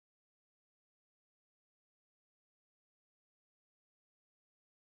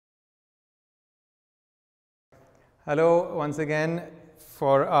Hello once again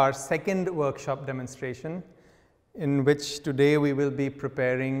for our second workshop demonstration, in which today we will be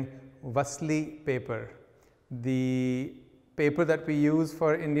preparing vasli paper. The paper that we use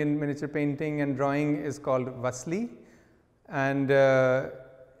for Indian miniature painting and drawing is called vasli, and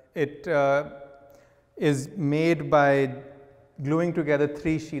it is made by gluing together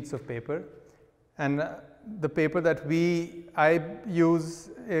 3 sheets of paper. And the paper that I use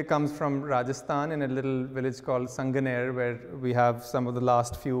comes from Rajasthan, in a little village called Sanganer, where we have some of the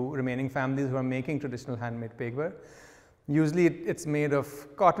last few remaining families who are making traditional handmade paper. Usually it's made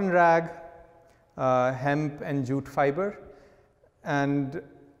of cotton rag, hemp and jute fiber,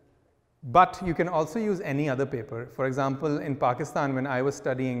 but you can also use any other paper. For example, in Pakistan, when I was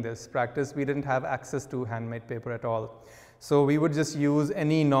studying this practice, we didn't have access to handmade paper at all. So we would just use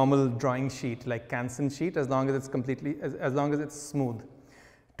any normal drawing sheet, like Canson sheet, as long as it's smooth,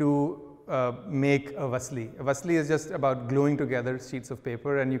 to make a vasli. A vasli is just about gluing together sheets of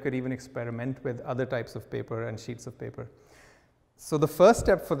paper, and you could even experiment with other types of paper and sheets of paper. So the first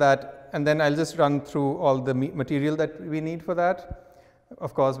step for that, and then I'll just run through all the material that we need for that.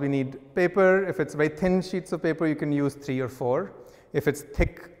 Of course, we need paper. If it's very thin sheets of paper, you can use 3 or 4. If it's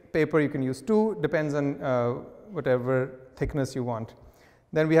thick paper, you can use 2, depends on whatever thickness you want.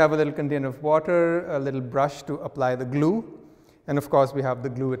 Then we have a little container of water, a little brush to apply the glue, and of course we have the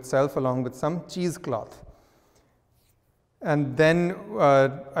glue itself along with some cheesecloth. And then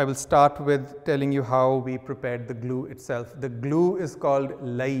I will start with telling you how we prepared the glue itself. The glue is called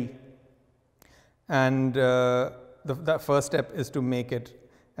lai, and the first step is to make it,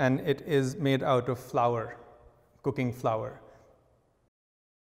 and it is made out of flour, cooking flour.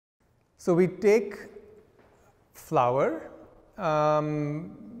 So we take flour.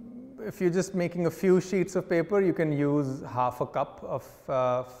 If you're just making a few sheets of paper, you can use half a cup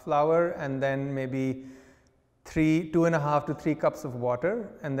of flour, and then maybe 2.5 to 3 cups of water.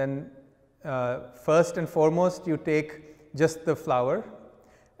 And then first and foremost, you take just the flour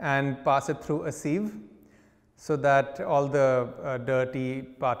and pass it through a sieve, so that all the dirty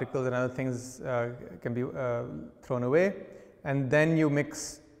particles and other things can be thrown away. And then you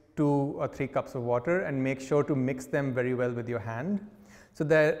mix 2 or 3 cups of water, and make sure to mix them very well with your hand, so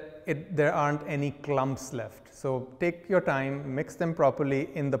that there aren't any clumps left. So take your time, mix them properly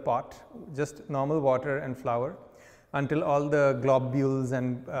in the pot, just normal water and flour, until all the globules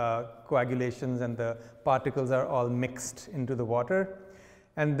and coagulations and the particles are all mixed into the water.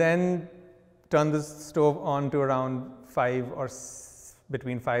 And then turn the stove on to around 5 or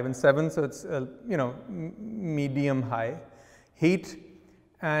between 5 and 7, so it's medium high heat.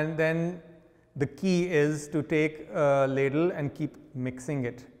 And then the key is to take a ladle and keep mixing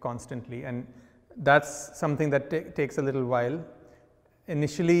it constantly, and that's something that takes a little while.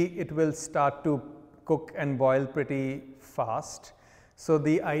 Initially it will start to cook and boil pretty fast. So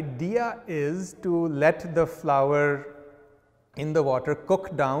the idea is to let the flour in the water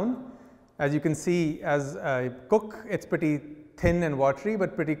cook down. As you can see, as I cook, it's pretty thin and watery,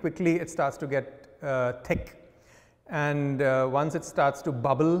 but pretty quickly it starts to get thick. And once it starts to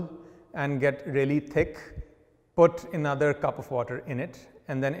bubble and get really thick, put another cup of water in it,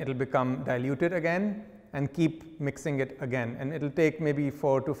 and then it'll become diluted again, and keep mixing it again. And it'll take maybe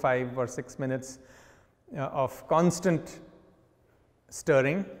 4 to 5 or 6 minutes of constant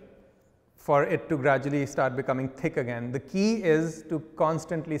stirring for it to gradually start becoming thick again. The key is to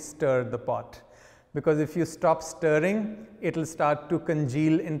constantly stir the pot, because if you stop stirring, it will start to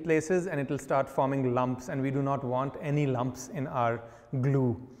congeal in places, and it will start forming lumps, and we do not want any lumps in our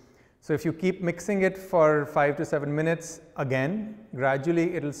glue. So if you keep mixing it for 5 to 7 minutes, again,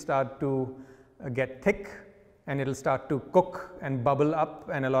 gradually it will start to get thick, and it will start to cook and bubble up,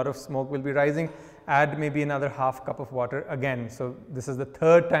 and a lot of smoke will be rising. Add maybe another half cup of water again. So this is the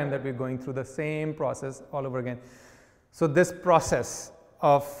 3rd time that we're going through the same process all over again. So this process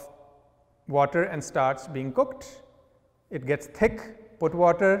of water and starch being cooked, it gets thick, put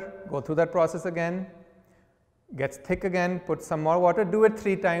water, go through that process again, gets thick again, put some more water, do it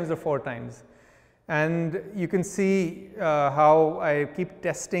 3 times or 4 times. And you can see how I keep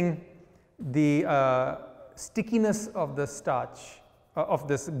testing the stickiness of the starch, of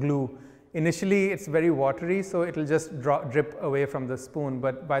this glue. Initially it's very watery, so it will just drip away from the spoon,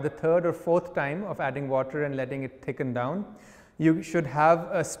 but by the 3rd or 4th time of adding water and letting it thicken down, you should have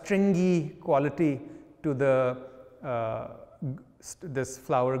a stringy quality to this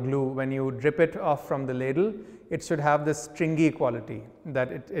flour glue. When you drip it off from the ladle, it should have this stringy quality,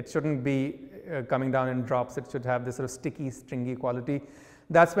 that it shouldn't be coming down in drops. It should have this sort of sticky, stringy quality.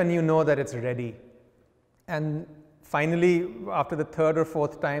 That's when you know that it's ready. And finally, after the 3rd or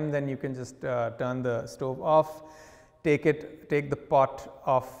 4th time, then you can just turn the stove off take the pot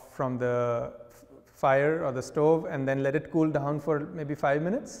off from the fire or the stove and then let it cool down for maybe 5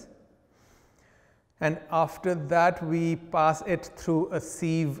 minutes. And after that, we pass it through a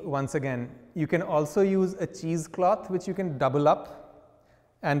sieve once again. You can also use a cheesecloth, which you can double up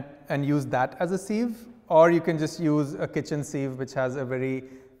and use that as a sieve, or you can just use a kitchen sieve which has a very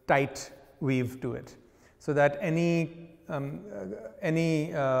tight weave to it, so that any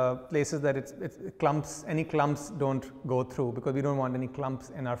places that it's clumps, any clumps don't go through, because we don't want any clumps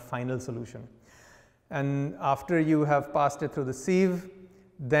in our final solution. And after you have passed it through the sieve,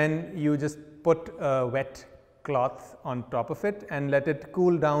 then you just put a wet cloth on top of it and let it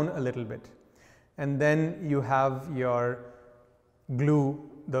cool down a little bit. And then you have your glue,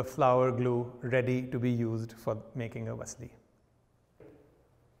 the flour glue, ready to be used for making a vasli.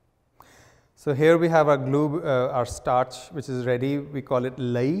 So here we have our glue, our starch, which is ready. We call it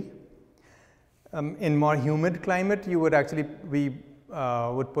lye. In more humid climate, we would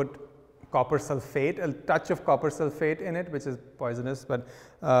put copper sulfate, a touch of copper sulfate in it, which is poisonous, but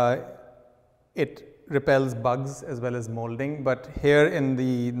it repels bugs as well as molding. But here in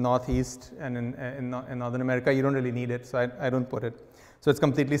the Northeast and in Northern America, you don't really need it, so I don't put it. So it's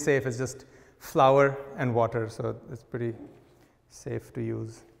completely safe. It's just flour and water, so it's pretty safe to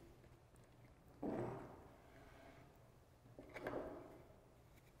use.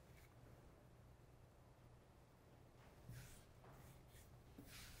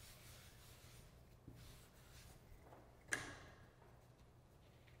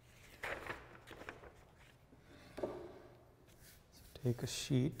 Take a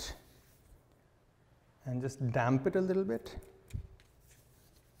sheet and just damp it a little bit,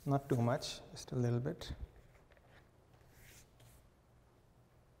 not too much, just a little bit.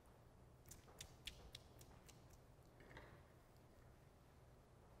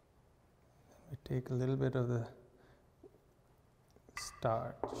 We take a little bit of the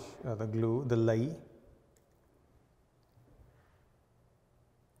starch or the glue, the lye.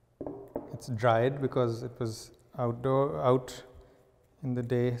 It's dried because it was out in the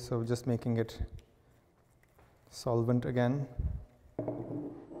day, so just making it solvent again.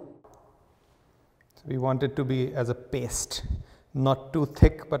 So we want it to be as a paste, not too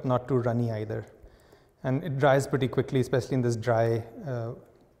thick but not too runny either. And it dries pretty quickly, especially in this dry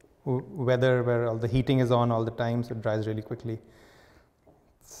weather where all the heating is on all the time, so it dries really quickly.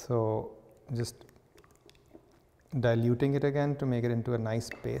 So just diluting it again to make it into a nice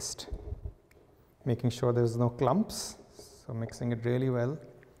paste, making sure there's no clumps. So mixing it really well.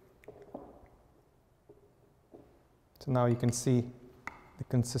 So now you can see the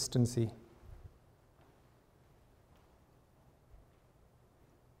consistency.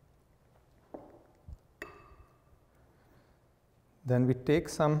 Then we take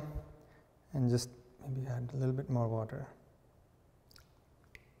some and just maybe add a little bit more water.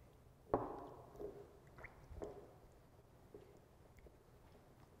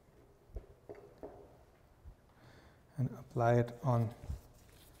 And apply it on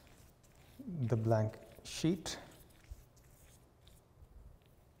the blank sheet.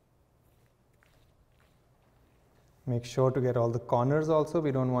 Make sure to get all the corners also.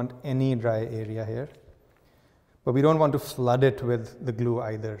 We don't want any dry area here. But we don't want to flood it with the glue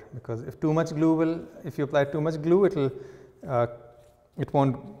either, because if you apply too much glue, it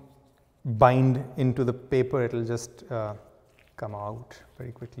won't bind into the paper. It will just come out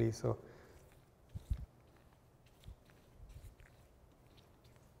very quickly. So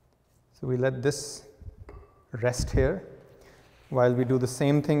we let this rest here while we do the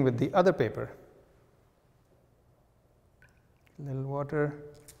same thing with the other paper. A little water,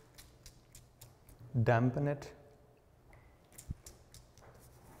 dampen it,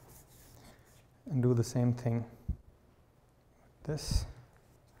 and do the same thing with this.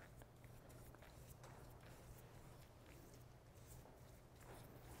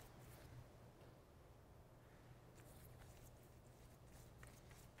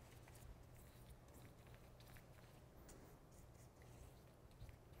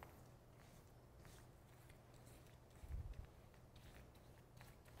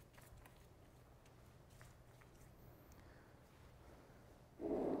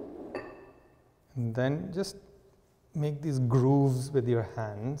 And then just make these grooves with your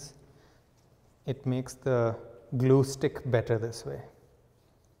hands. It makes the glue stick better this way.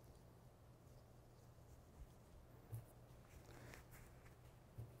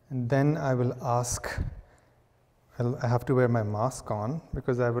 And then I will ask, I have to wear my mask on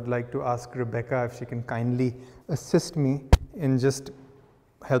because I would like to ask Rebecca if she can kindly assist me in just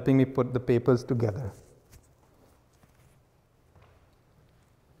helping me put the papers together.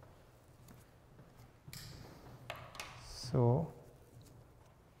 So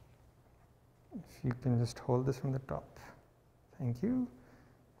if you can just hold this from the top, thank you,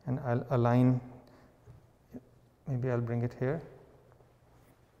 and I'll align, maybe I'll bring it here.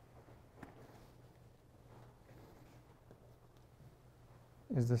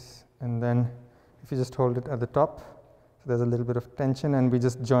 Is this, and then if you just hold it at the top, so there's a little bit of tension, and we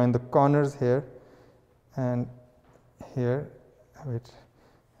just join the corners here and here, wait,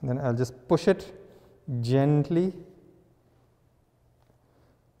 and then I'll just push it gently,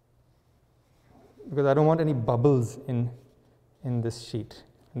 because I don't want any bubbles in this sheet.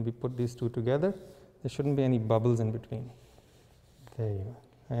 And we put these two together, there shouldn't be any bubbles in between. There you go.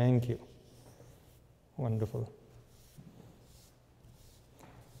 Thank you. Wonderful.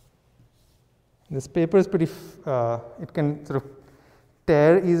 This paper is pretty, it can sort of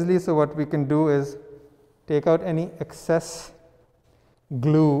tear easily, so what we can do is take out any excess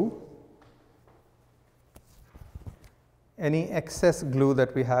glue,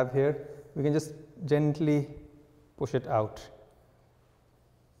 that we have here, we can just gently push it out.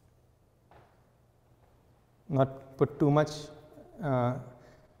 Not put too much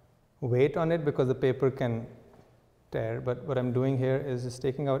weight on it because the paper can tear, but what I'm doing here is just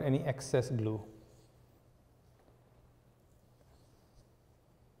taking out any excess glue.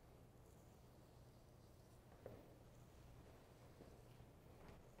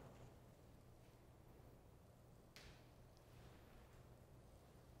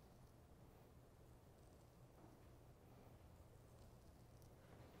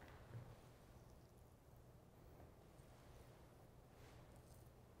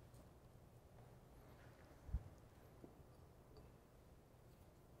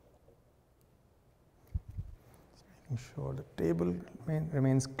 Sure the table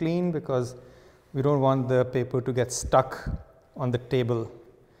remains clean, because we don't want the paper to get stuck on the table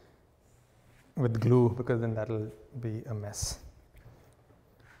with glue, because then that'll be a mess.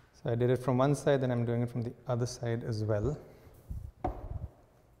 So I did it from one side, then I'm doing it from the other side as well.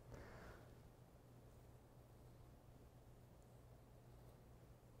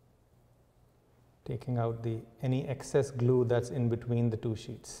 Taking out any excess glue that's in between the two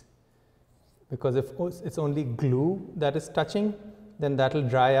sheets. Because if it's only glue that is touching, then that will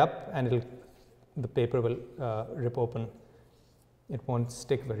dry up and the paper will rip open. It won't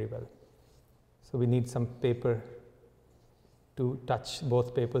stick very well. So we need some paper to touch,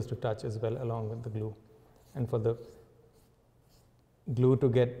 both papers to touch as well along with the glue, and for the glue to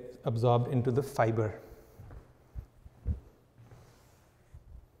get absorbed into the fiber.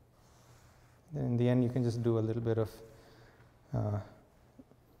 Then in the end you can just do a little bit of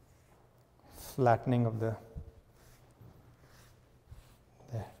flattening of the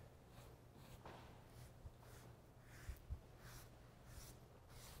there.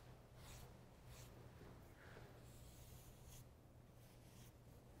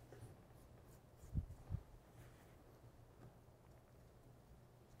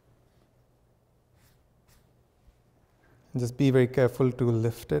 Just be very careful to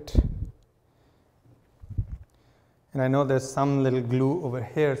lift it. And I know there's some little glue over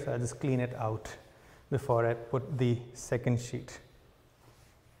here, so I'll just clean it out before I put the second sheet.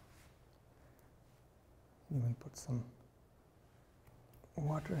 Even put some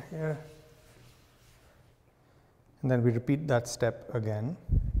water here. And then we repeat that step again.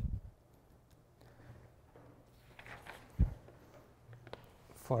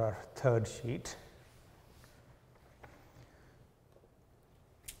 For our third sheet.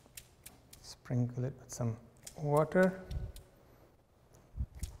 Sprinkle it with some water.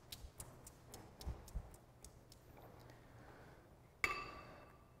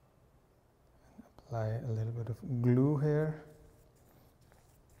 Apply a little bit of glue here.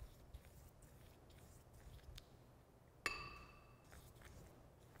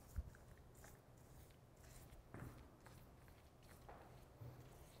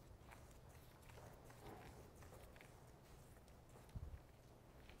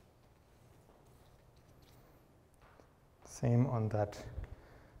 Same on that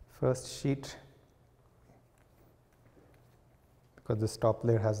first sheet. Because this top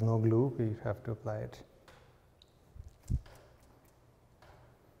layer has no glue, we have to apply it.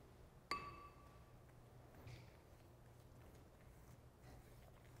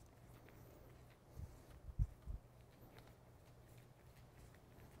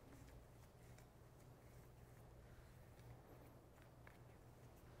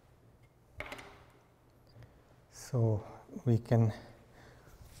 So we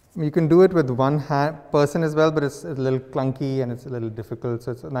can do it with one person as well, but it's a little clunky and it's a little difficult.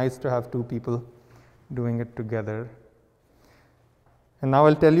 So it's nice to have two people doing it together. And now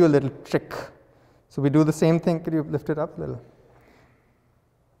I'll tell you a little trick. So we do the same thing. Could you lift it up a little?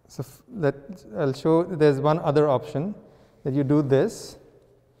 So I'll show, there's one other option, that you do this.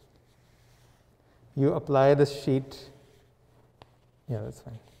 You apply the sheet. Yeah, that's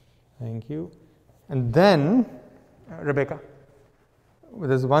fine. Thank you. And then, Rebecca,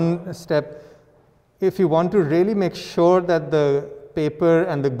 there's one step. If you want to really make sure that the paper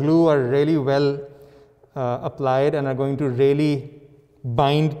and the glue are really well applied and are going to really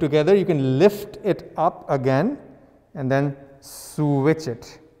bind together, you can lift it up again and then switch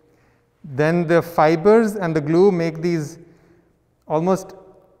it. Then the fibers and the glue make these almost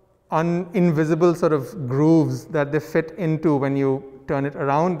invisible sort of grooves that they fit into. When you turn it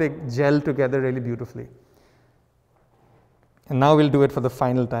around, they gel together really beautifully. And now we'll do it for the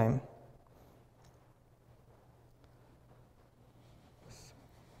final time.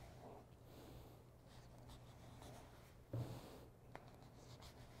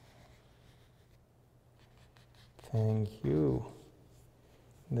 Thank you.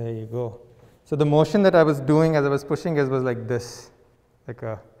 There you go. So the motion that I was doing as I was pushing it was like this, like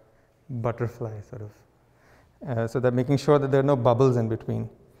a butterfly sort of. So that making sure that there are no bubbles in between.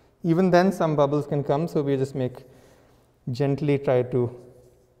 Even then some bubbles can come, so we just gently try to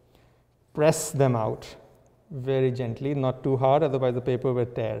press them out very gently, not too hard, otherwise the paper will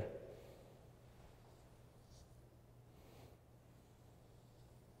tear.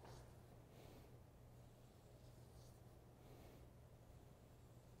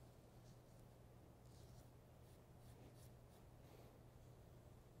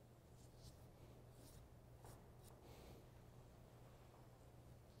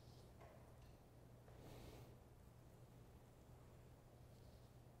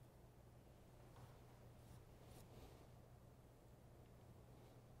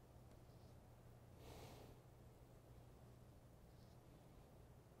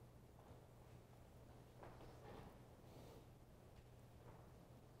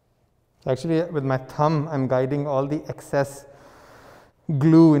 Actually, with my thumb, I'm guiding all the excess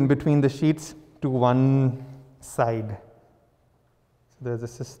glue in between the sheets to one side. So there's a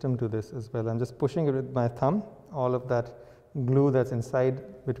system to this as well. I'm just pushing it with my thumb, all of that glue that's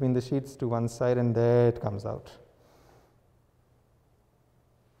inside between the sheets to one side, and there it comes out.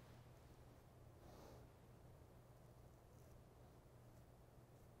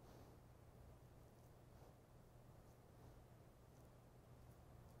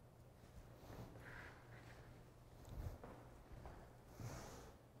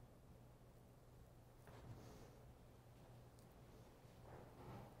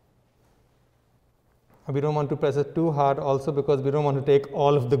 We don't want to press it too hard also because we don't want to take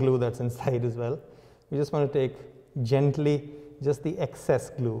all of the glue that's inside as well. We just want to take gently just the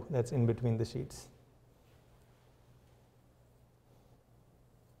excess glue that's in between the sheets.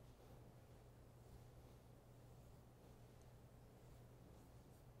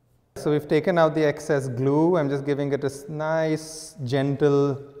 So we've taken out the excess glue. I'm just giving it a nice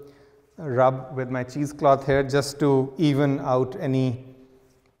gentle rub with my cheesecloth here just to even out any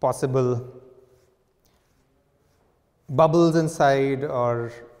possible bubbles inside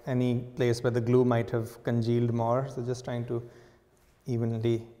or any place where the glue might have congealed more. So just trying to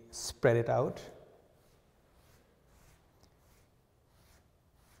evenly spread it out.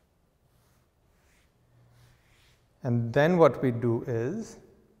 And then what we do is,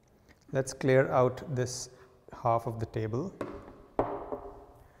 let's clear out this half of the table.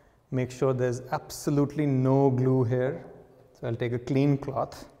 Make sure there's absolutely no glue here. So I'll take a clean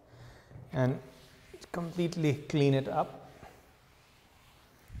cloth and completely clean it up.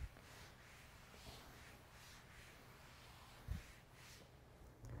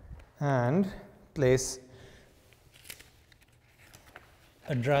 And place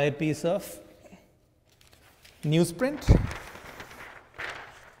a dry piece of newsprint.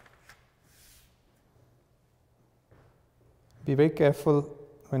 Be very careful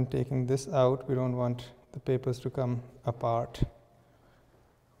when taking this out. We don't want the papers to come apart.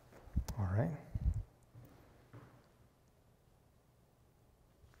 All right.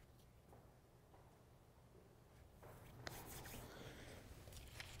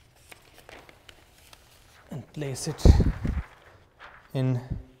 And place it in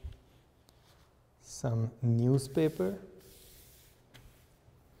some newspaper.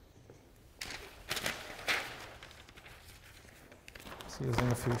 So using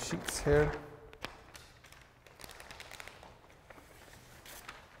a few sheets here.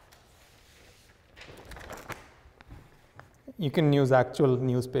 You can use actual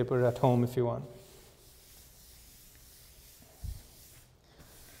newspaper at home if you want.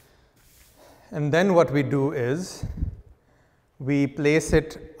 And then what we do is, we place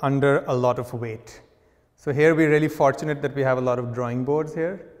it under a lot of weight. So here we're really fortunate that we have a lot of drawing boards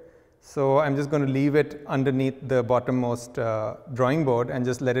here. So I'm just going to leave it underneath the bottommost drawing board and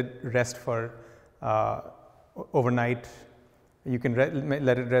just let it rest for overnight. You can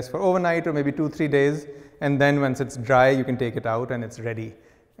let it rest for overnight or maybe 2-3 days, and then once it's dry you can take it out and it's ready.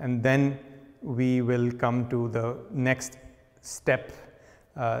 And then we will come to the next step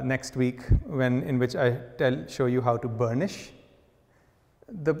next week, in which I show you how to burnish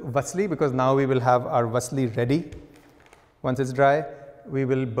the vasli, because now we will have our vasli ready. Once it's dry, we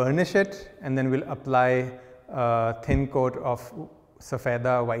will burnish it and then we'll apply a thin coat of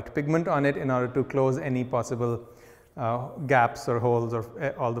safeda white pigment on it in order to close any possible gaps or holes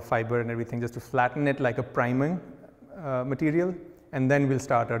or all the fiber and everything, just to flatten it like a priming material, and then we'll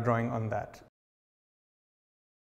start our drawing on that.